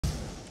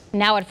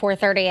Now at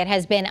 4:30, it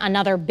has been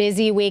another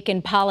busy week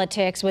in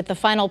politics with the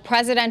final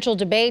presidential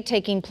debate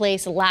taking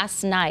place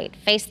last night.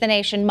 Face the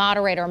Nation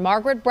moderator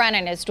Margaret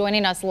Brennan is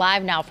joining us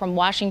live now from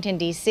Washington,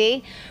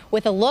 D.C.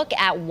 with a look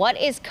at what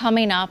is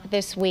coming up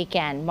this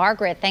weekend.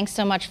 Margaret, thanks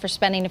so much for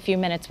spending a few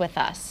minutes with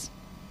us.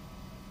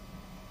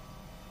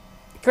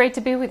 Great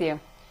to be with you.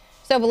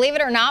 So believe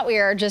it or not, we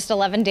are just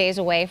 11 days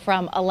away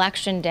from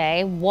Election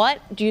Day.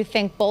 What do you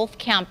think both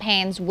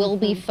campaigns will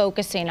be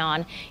focusing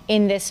on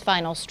in this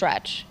final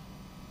stretch?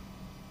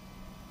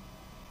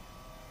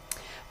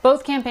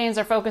 Both campaigns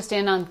are focused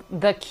in on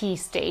the key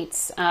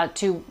states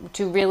to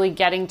really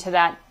getting to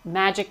that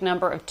magic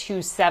number of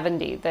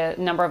 270, the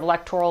number of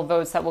electoral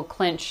votes that will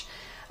clinch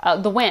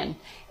the win.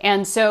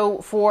 And so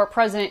for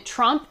President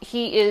Trump,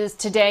 he is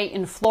today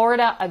in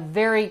Florida, a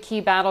very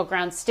key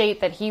battleground state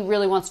that he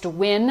really wants to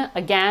win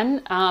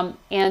again.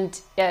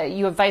 And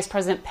you have Vice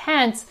President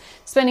Pence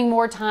spending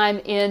more time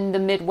in the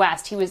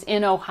Midwest. He was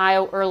in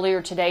Ohio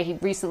earlier today. He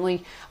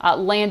recently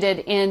landed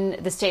in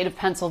the state of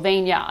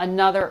Pennsylvania,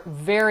 another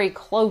very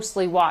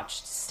closely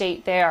watched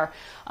state there.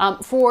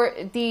 For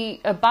the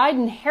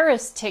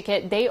Biden-Harris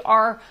ticket, they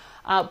are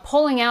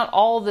pulling out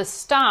all the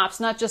stops,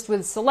 not just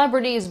with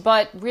celebrities,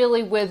 but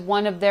really with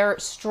one of their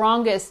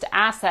strongest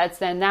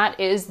assets, and that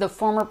is the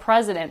former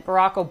president,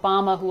 Barack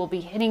Obama, who will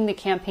be hitting the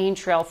campaign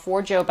trail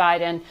for Joe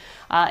Biden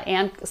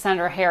and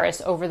Senator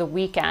Harris over the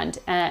weekend.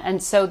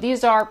 And so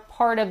these are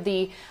part of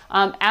the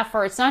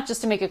efforts, not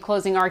just to make a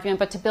closing argument,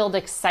 but to build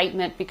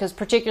excitement, because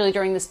particularly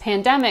during this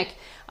pandemic,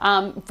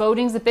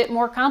 voting's a bit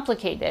more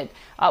complicated.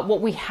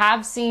 What we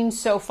have seen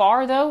so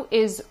far, though,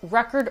 is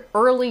record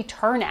early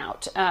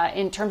turnout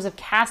in terms of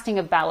casting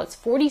of ballots.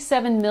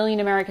 47 million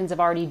Americans have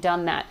already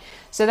done that.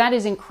 So that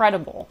is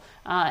incredible.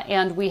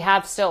 And we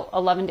have still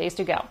 11 days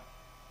to go.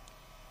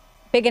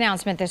 Big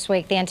announcement this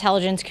week. The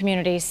intelligence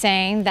community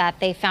saying that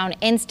they found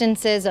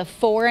instances of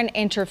foreign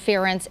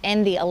interference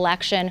in the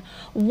election.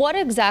 What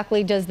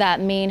exactly does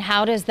that mean?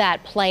 How does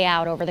that play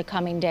out over the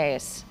coming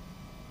days?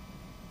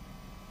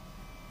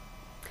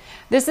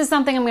 This is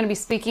something I'm going to be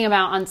speaking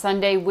about on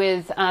Sunday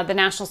with the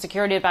National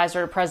Security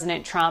Advisor to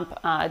President Trump,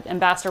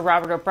 Ambassador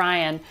Robert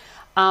O'Brien.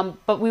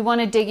 But we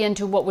want to dig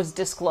into what was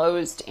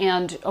disclosed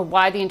and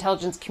why the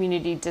intelligence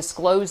community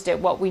disclosed it.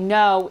 What we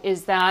know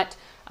is that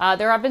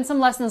there have been some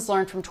lessons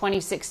learned from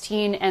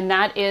 2016, and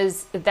that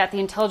is that the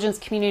intelligence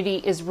community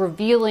is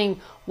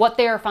revealing what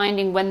they are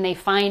finding when they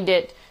find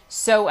it,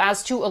 so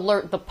as to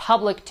alert the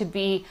public to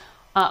be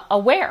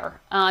aware,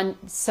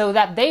 so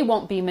that they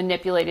won't be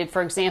manipulated,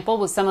 for example,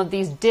 with some of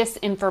these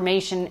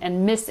disinformation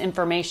and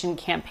misinformation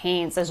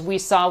campaigns. As we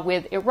saw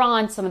with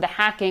Iran, some of the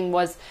hacking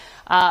was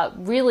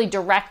really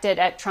directed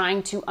at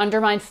trying to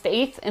undermine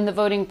faith in the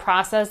voting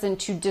process and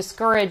to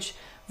discourage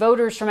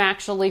voters from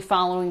actually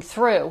following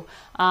through.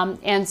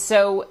 And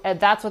so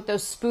that's what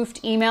those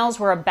spoofed emails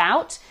were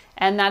about.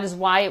 And that is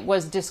why it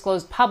was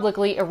disclosed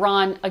publicly.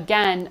 Iran,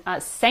 again,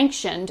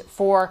 sanctioned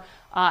for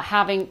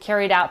having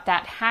carried out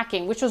that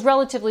hacking, which was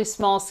relatively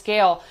small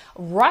scale.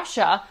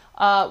 Russia,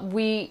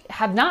 we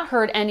have not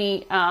heard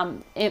any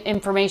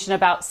information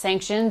about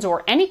sanctions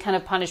or any kind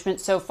of punishment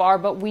so far,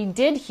 but we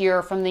did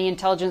hear from the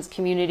intelligence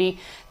community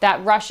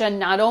that Russia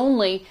not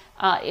only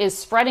is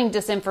spreading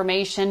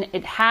disinformation,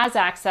 it has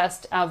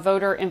accessed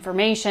voter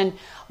information,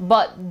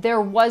 but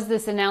there was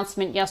this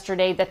announcement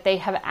yesterday that they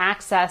have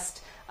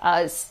accessed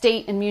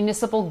state and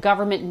municipal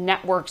government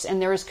networks,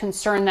 and there is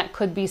concern that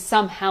could be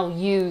somehow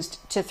used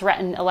to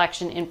threaten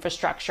election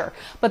infrastructure.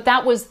 But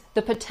that was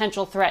the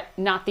potential threat,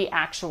 not the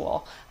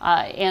actual.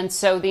 And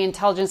so the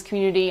intelligence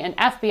community and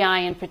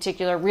FBI in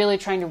particular really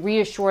trying to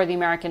reassure the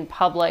American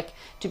public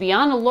to be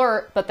on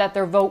alert, but that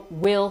their vote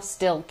will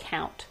still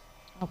count.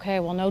 Okay,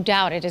 well, no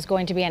doubt it is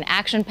going to be an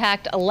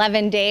action-packed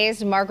 11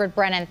 days. Margaret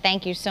Brennan,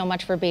 thank you so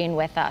much for being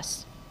with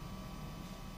us.